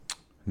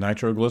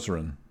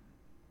Nitroglycerin.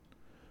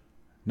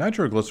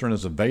 Nitroglycerin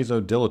is a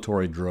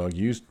vasodilatory drug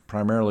used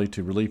primarily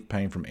to relieve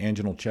pain from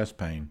anginal chest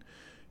pain.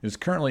 It is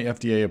currently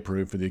FDA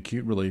approved for the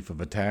acute relief of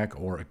attack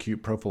or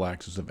acute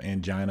prophylaxis of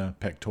angina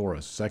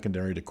pectoris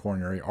secondary to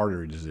coronary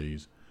artery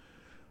disease.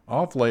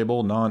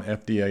 Off-label,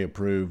 non-FDA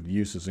approved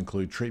uses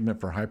include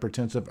treatment for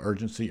hypertensive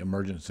urgency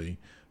emergency,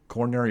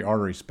 coronary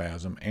artery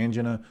spasm,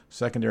 angina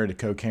secondary to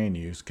cocaine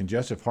use,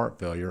 congestive heart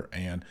failure,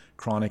 and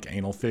chronic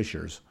anal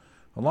fissures.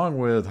 Along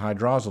with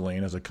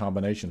hydroxyline as a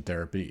combination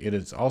therapy, it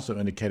is also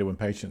indicated when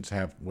patients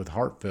with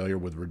heart failure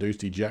with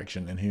reduced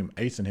ejection in whom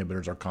ACE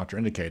inhibitors are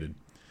contraindicated.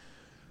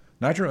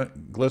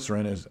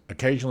 Nitroglycerin is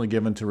occasionally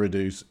given to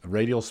reduce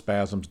radial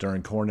spasms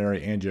during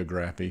coronary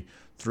angiography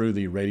through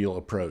the radial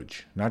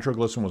approach.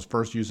 Nitroglycerin was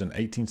first used in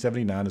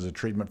 1879 as a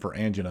treatment for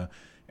angina,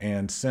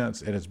 and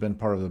since it has been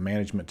part of the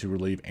management to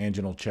relieve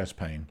anginal chest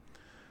pain.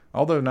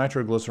 Although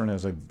nitroglycerin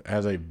has a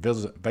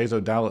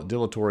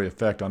vasodilatory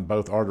effect on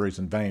both arteries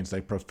and veins,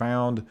 the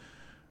profound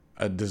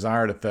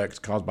desired effects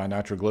caused by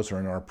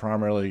nitroglycerin are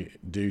primarily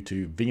due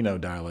to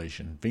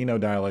venodilation.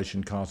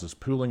 Venodilation causes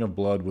pooling of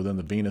blood within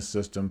the venous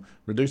system,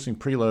 reducing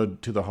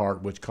preload to the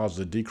heart, which causes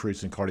a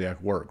decrease in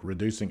cardiac work,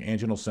 reducing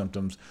anginal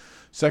symptoms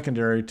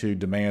secondary to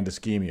demand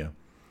ischemia.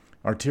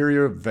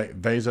 Arterial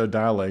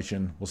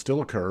vasodilation will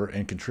still occur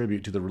and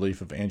contribute to the relief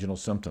of anginal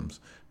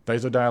symptoms.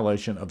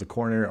 Vasodilation of the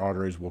coronary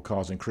arteries will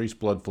cause increased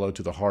blood flow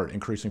to the heart,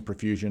 increasing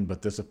perfusion,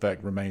 but this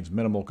effect remains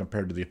minimal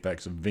compared to the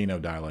effects of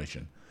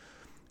venodilation.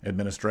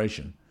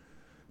 Administration.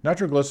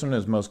 Nitroglycerin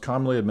is most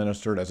commonly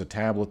administered as a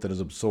tablet that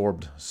is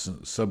absorbed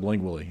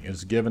sublingually. It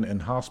is given in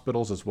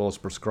hospitals as well as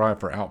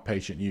prescribed for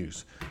outpatient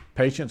use.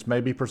 Patients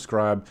may be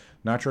prescribed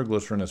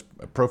nitroglycerin as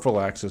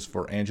prophylaxis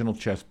for anginal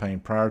chest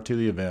pain prior to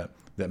the event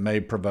that may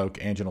provoke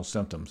anginal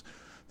symptoms.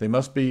 They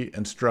must be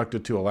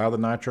instructed to allow the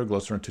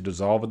nitroglycerin to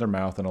dissolve in their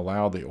mouth and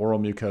allow the oral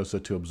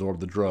mucosa to absorb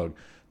the drug.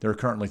 There are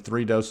currently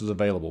 3 doses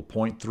available,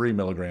 0.3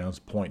 milligrams,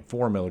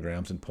 0.4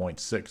 milligrams, and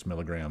 0.6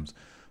 milligrams.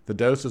 The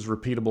dose is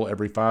repeatable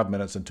every 5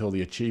 minutes until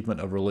the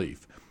achievement of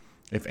relief.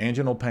 If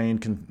anginal pain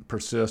can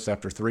persist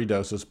after 3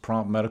 doses,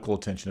 prompt medical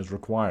attention is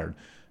required.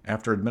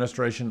 After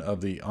administration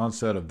of the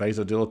onset of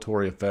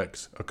vasodilatory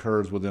effects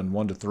occurs within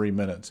 1 to 3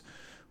 minutes,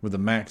 with the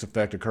max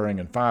effect occurring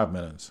in 5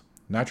 minutes.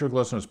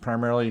 Nitroglycerin is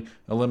primarily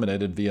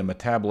eliminated via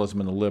metabolism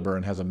in the liver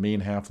and has a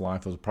mean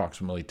half-life of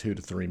approximately 2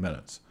 to 3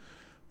 minutes.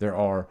 There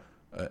are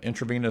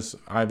intravenous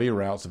IV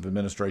routes of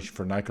administration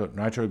for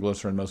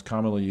nitroglycerin, most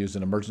commonly used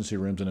in emergency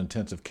rooms and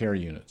intensive care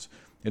units.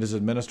 It is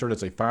administered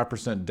as a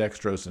 5%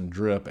 dextrose and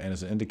drip and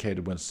is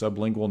indicated when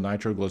sublingual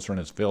nitroglycerin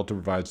has failed to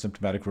provide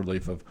symptomatic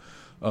relief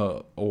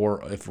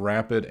or if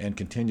rapid and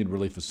continued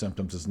relief of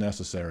symptoms is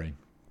necessary.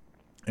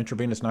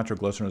 Intravenous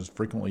nitroglycerin is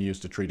frequently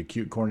used to treat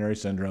acute coronary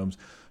syndromes,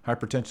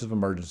 hypertensive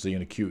emergency,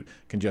 and acute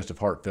congestive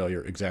heart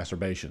failure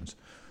exacerbations.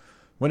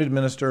 When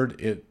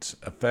administered, its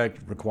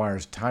effect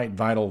requires tight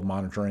vital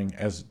monitoring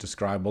as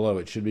described below.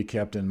 It should be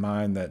kept in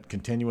mind that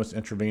continuous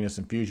intravenous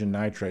infusion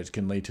nitrates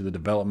can lead to the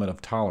development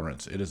of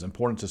tolerance. It is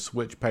important to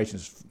switch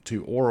patients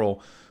to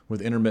oral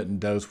with intermittent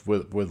dose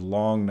with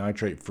long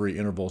nitrate-free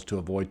intervals to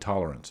avoid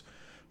tolerance.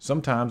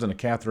 Sometimes in a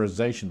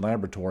catheterization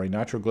laboratory,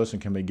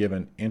 nitroglycerin can be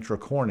given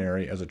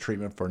intracoronary as a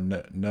treatment for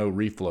no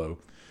reflow.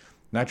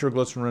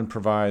 Nitroglycerin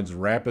provides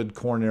rapid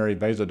coronary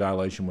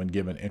vasodilation when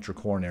given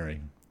intracoronary.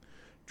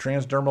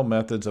 Transdermal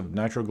methods of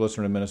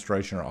nitroglycerin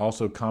administration are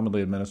also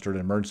commonly administered in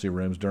emergency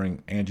rooms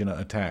during angina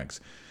attacks.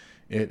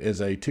 It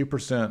is a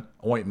 2%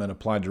 ointment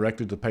applied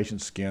directly to the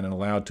patient's skin and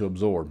allowed to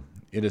absorb.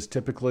 It is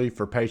typically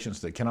for patients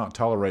that cannot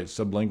tolerate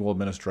sublingual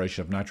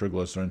administration of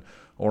nitroglycerin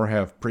or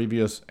have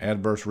previous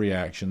adverse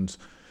reactions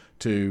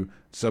to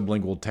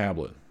sublingual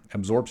tablet.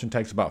 Absorption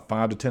takes about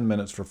 5 to 10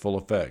 minutes for full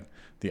effect.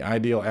 The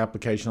ideal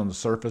application on the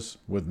surface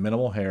with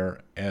minimal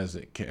hair as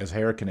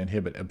hair can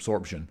inhibit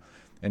absorption,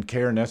 and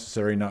care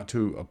necessary not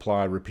to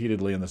apply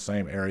repeatedly in the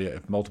same area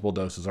if multiple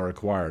doses are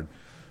required.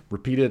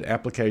 Repeated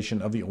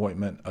application of the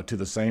ointment to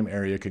the same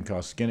area can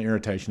cause skin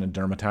irritation and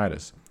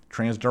dermatitis.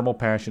 Transdermal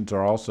patches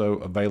are also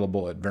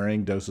available at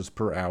varying doses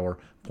per hour,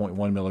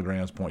 0.1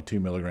 milligrams,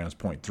 0.2 milligrams,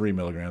 0.3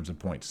 milligrams, and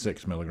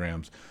 0.6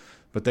 milligrams,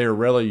 but they are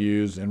rarely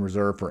used and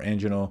reserved for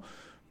anginal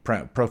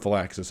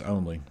prophylaxis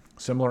only.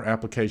 Similar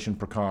application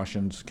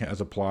precautions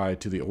as applied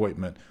to the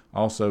ointment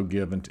also are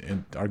given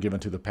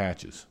to the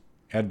patches.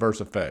 Adverse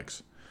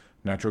effects.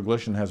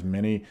 Nitroglycerin has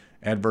many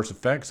adverse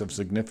effects of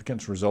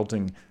significance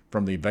resulting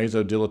from the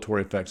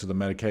vasodilatory effects of the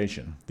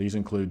medication. These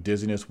include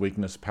dizziness,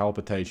 weakness,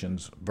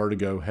 palpitations,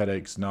 vertigo,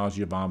 headaches,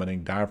 nausea,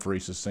 vomiting,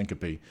 diaphoresis,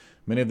 syncope.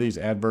 Many of these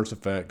adverse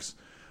effects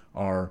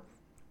are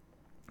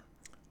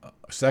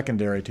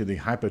secondary to the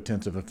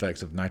hypotensive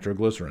effects of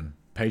nitroglycerin.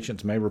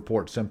 Patients may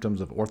report symptoms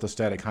of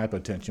orthostatic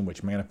hypotension,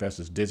 which manifests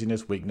as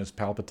dizziness, weakness,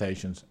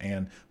 palpitations,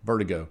 and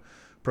vertigo.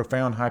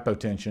 Profound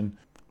hypotension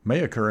may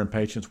occur in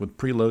patients with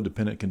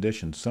preload-dependent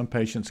conditions. Some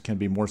patients can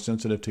be more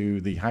sensitive to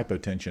the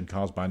hypotension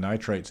caused by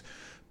nitrates,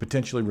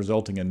 potentially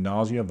resulting in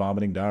nausea,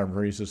 vomiting,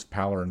 diaphoresis,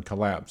 pallor, and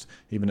collapse,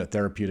 even at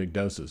therapeutic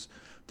doses.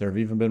 There have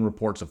even been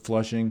reports of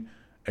flushing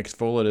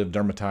exfoliative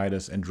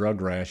dermatitis, and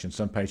drug rash in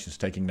some patients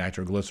taking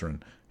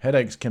nitroglycerin.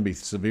 Headaches can be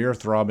severe,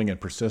 throbbing, and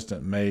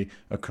persistent, may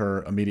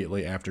occur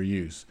immediately after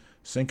use.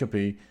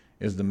 Syncope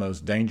is the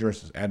most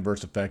dangerous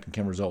adverse effect and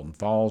can result in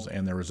falls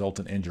and their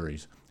resultant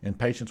injuries. In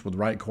patients with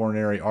right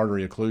coronary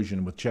artery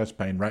occlusion with chest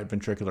pain, right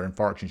ventricular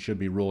infarction should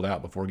be ruled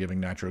out before giving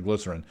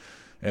nitroglycerin,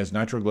 as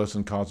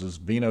nitroglycerin causes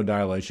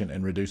venodilation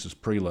and reduces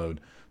preload.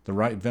 The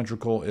right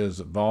ventricle is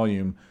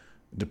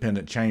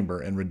volume-dependent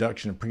chamber, and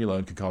reduction in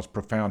preload can cause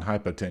profound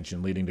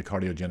hypotension, leading to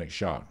cardiogenic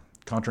shock.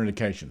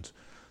 Contraindications.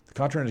 The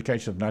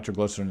contraindications of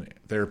nitroglycerin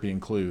therapy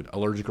include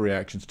allergic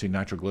reactions to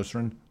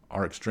nitroglycerin,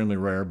 are extremely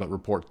rare but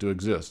reports do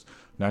exist.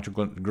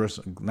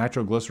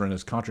 Nitroglycerin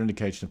is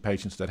contraindication in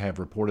patients that have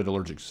reported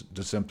allergic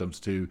symptoms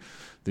to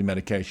the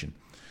medication.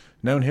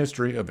 Known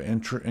history of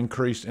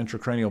increased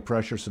intracranial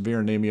pressure, severe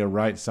anemia,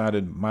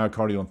 right-sided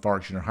myocardial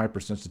infarction, or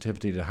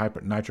hypersensitivity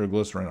to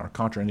nitroglycerin are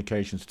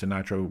contraindications to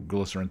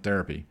nitroglycerin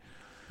therapy.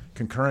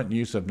 Concurrent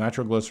use of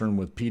nitroglycerin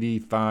with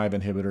PDE5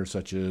 inhibitors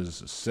such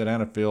as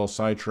sildenafil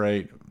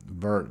citrate,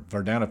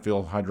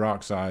 vardenafil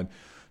hydroxide,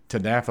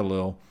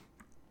 tadalafil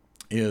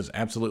is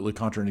absolutely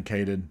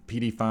contraindicated.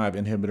 PDE5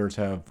 inhibitors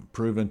have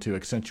proven to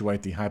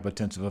accentuate the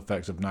hypotensive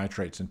effects of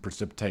nitrates and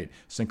precipitate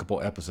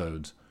syncopal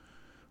episodes.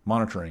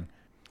 Monitoring.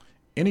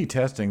 Any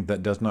testing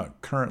that does not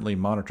currently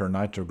monitor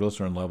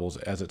nitroglycerin levels,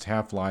 as its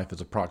half-life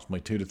is approximately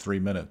 2 to 3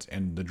 minutes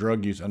and the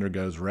drug use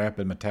undergoes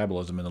rapid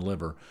metabolism in the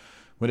liver.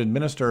 When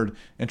administered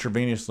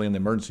intravenously in the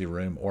emergency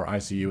room or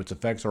ICU, its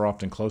effects are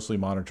often closely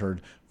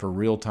monitored for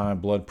real-time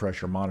blood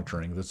pressure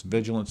monitoring. This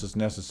vigilance is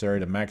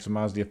necessary to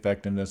maximize the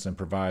effectiveness and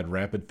provide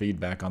rapid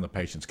feedback on the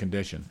patient's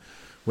condition.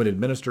 When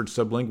administered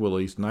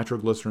sublingually,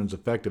 nitroglycerin's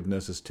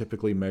effectiveness is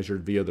typically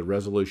measured via the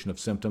resolution of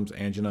symptoms,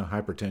 angina,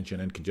 hypertension,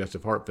 and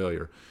congestive heart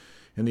failure.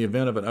 In the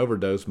event of an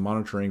overdose,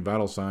 monitoring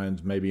vital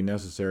signs may be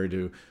necessary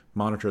to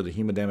monitor the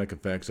hemodynamic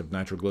effects of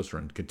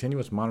nitroglycerin.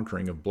 Continuous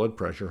monitoring of blood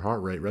pressure,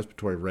 heart rate,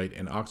 respiratory rate,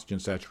 and oxygen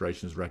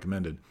saturation is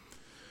recommended.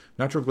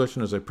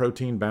 Nitroglycerin is a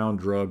protein-bound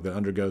drug that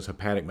undergoes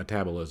hepatic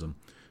metabolism.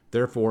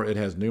 Therefore, it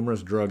has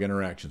numerous drug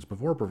interactions.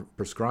 Before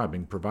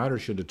prescribing,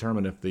 providers should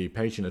determine if the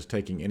patient is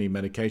taking any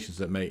medications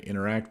that may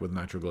interact with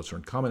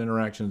nitroglycerin. Common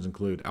interactions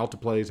include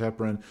alteplase,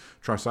 heparin,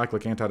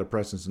 tricyclic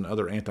antidepressants, and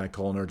other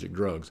anticholinergic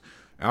drugs.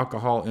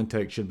 Alcohol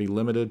intake should be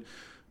limited.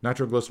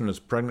 Nitroglycerin is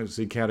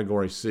pregnancy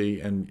category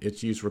C, and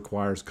its use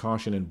requires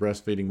caution in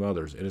breastfeeding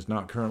mothers. It is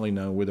not currently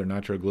known whether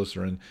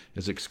nitroglycerin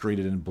is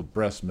excreted in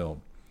breast milk.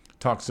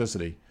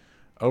 Toxicity.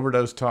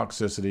 Overdose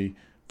toxicity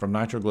from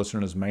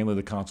nitroglycerin is mainly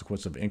the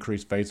consequence of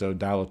increased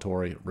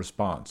vasodilatory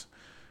response.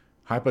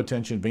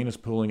 Hypotension, venous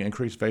pooling,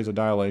 increased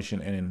vasodilation,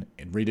 and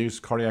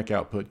reduced cardiac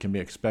output can be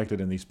expected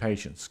in these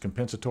patients.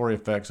 Compensatory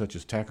effects such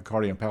as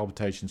tachycardia and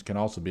palpitations can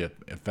also be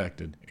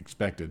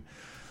expected.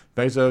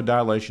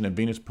 Vasodilation and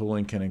venous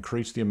pooling can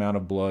increase the amount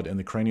of blood in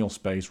the cranial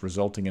space,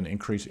 resulting in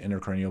increased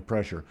intracranial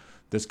pressure.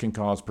 This can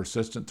cause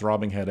persistent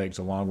throbbing headaches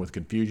along with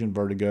confusion,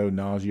 vertigo,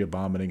 nausea,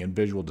 vomiting, and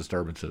visual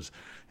disturbances.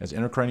 As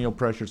intracranial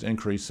pressures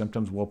increase,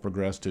 symptoms will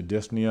progress to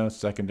dyspnea,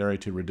 secondary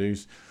to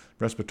reduced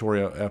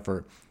respiratory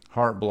effort,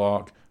 heart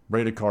block,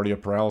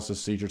 bradycardia, paralysis,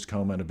 seizures,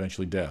 coma, and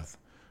eventually death.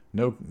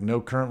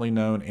 No currently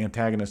known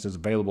antagonist is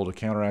available to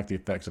counteract the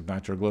effects of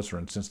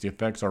nitroglycerin. Since the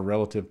effects are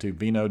relative to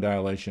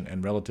venodilation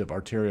and relative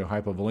arterial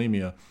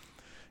hypovolemia,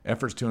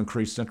 efforts to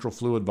increase central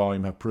fluid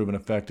volume have proven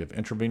effective.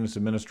 Intravenous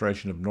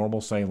administration of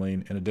normal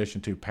saline, in addition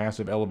to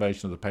passive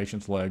elevation of the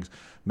patient's legs,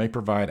 may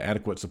provide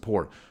adequate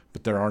support,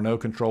 but there are no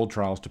controlled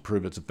trials to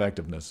prove its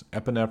effectiveness.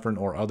 Epinephrine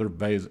or other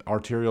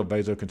arterial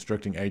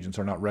vasoconstricting agents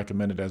are not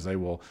recommended, as they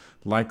will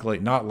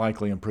not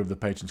likely improve the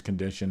patient's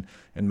condition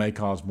and may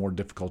cause more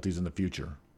difficulties in the future.